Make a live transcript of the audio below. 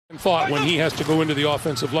thought when he has to go into the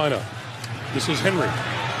offensive lineup. This is Henry.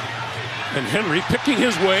 And Henry picking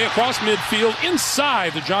his way across midfield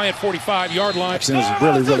inside the Giant 45-yard line. Jackson is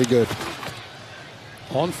really, really good.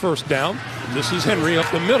 On first down, this is Henry up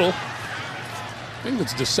the middle. I think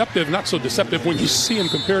it's deceptive, not so deceptive when you see him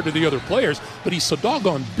compared to the other players, but he's so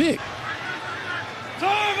doggone big.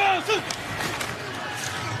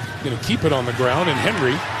 Going to keep it on the ground, and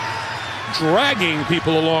Henry dragging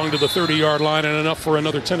people along to the 30-yard line, and enough for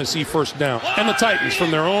another Tennessee first down. And the Titans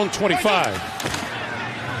from their own 25.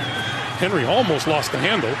 Henry almost lost the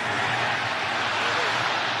handle.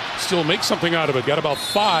 Still makes something out of it. Got about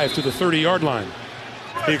 5 to the 30-yard line.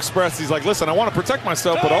 He expressed, he's like, listen, I want to protect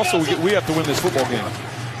myself, but also we have to win this football game.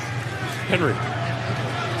 Henry.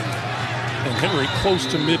 And Henry close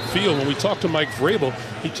to midfield. When we talked to Mike Vrabel,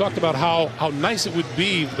 he talked about how nice it would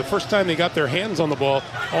be the first time they got their hands on the ball.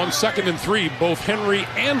 On 2nd and 3, both Henry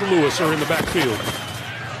and Lewis are in the backfield.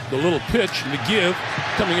 The little pitch, the give,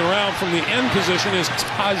 coming around from the end position is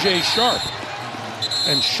Tajay Sharp.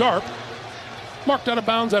 And Sharp marked out of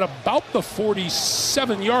bounds at about the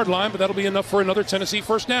 47-yard line, but that'll be enough for another Tennessee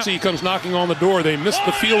first down. He comes knocking on the door. They missed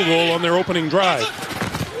the field goal on their opening drive.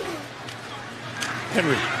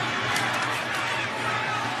 Henry.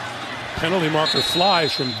 Penalty marker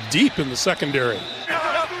flies from deep in the secondary.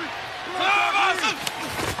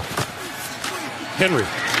 Henry.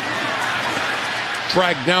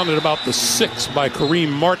 Dragged down at about the 6 by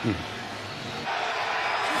Kareem Martin.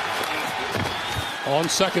 On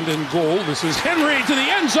 2nd and goal, this is Henry to the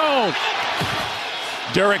end zone.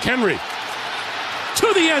 Derrick Henry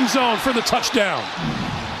to the end zone for the touchdown.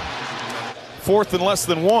 4th and less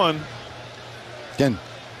than 1. Again,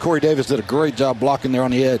 Corey Davis did a great job blocking there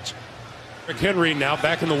on the edge. Derrick Henry now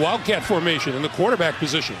back in the Wildcat formation in the quarterback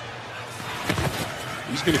position.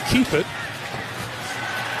 He's going to keep it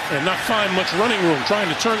and not find much running room,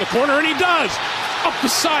 trying to turn the corner, and he does! Up the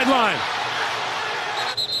sideline.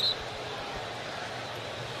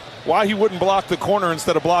 Why he wouldn't block the corner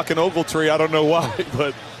instead of blocking Ogletree, I don't know why,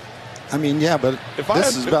 but... I mean, yeah, but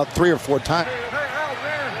this is about 3 or 4 times.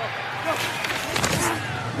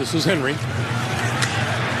 This is Henry.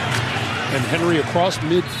 And Henry across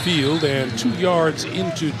midfield and 2 yards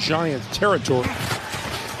into Giant territory.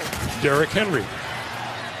 Derrick Henry.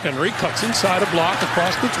 Henry cuts inside a block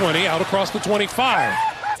across the 20, out across the 25.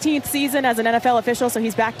 16th season as an NFL official, so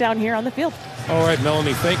he's back down here on the field. All right,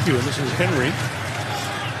 Melanie, thank you. And this is Henry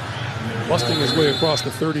busting his way across the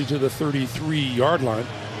 30 to the 33-yard line.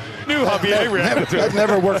 Knew Javier reacted to it. That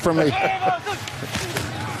never worked for me.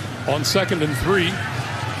 On 2nd and 3,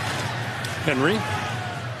 Henry.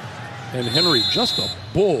 And Henry, just a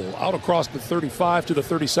bull, out across the 35 to the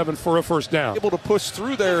 37 for a first down. Able to push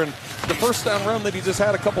through there, and the first down run that he just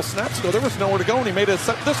had a couple snaps ago, there was nowhere to go, and he made this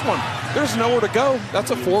one. There's nowhere to go.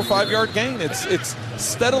 That's a 4 or 5 yard gain. It's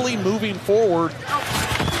steadily moving forward.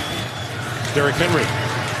 Derrick Henry,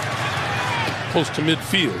 close to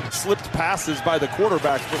midfield. Slipped passes by the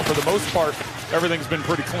quarterbacks, but for the most part, everything's been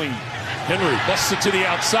pretty clean. Henry busts it to the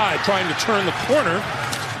outside, trying to turn the corner.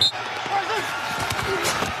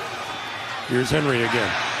 Here's Henry again.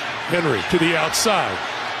 Henry to the outside.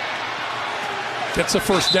 Gets a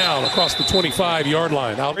first down across the 25-yard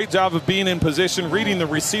line. Out. Great job of being in position, reading the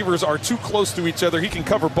receivers are too close to each other. He can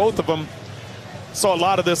cover both of them. Saw a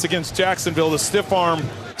lot of this against Jacksonville, the stiff arm.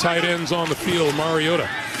 Tight ends on the field, Mariota.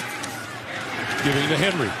 Giving to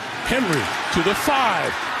Henry. Henry to the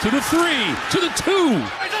 5, to the 3, to the 2.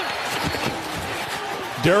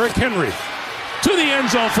 Derrick Henry to the end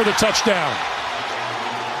zone for the touchdown.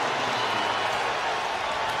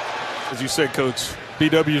 As you said, Coach,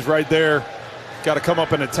 BW's right there. Got to come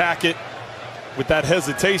up and attack it with that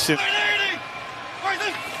hesitation.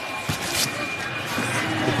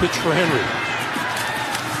 The pitch for Henry.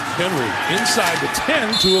 Henry inside the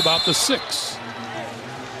 10 to about the 6.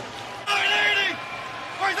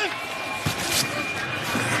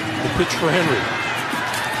 The pitch for Henry.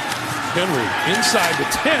 Henry inside the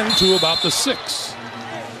 10 to about the 6.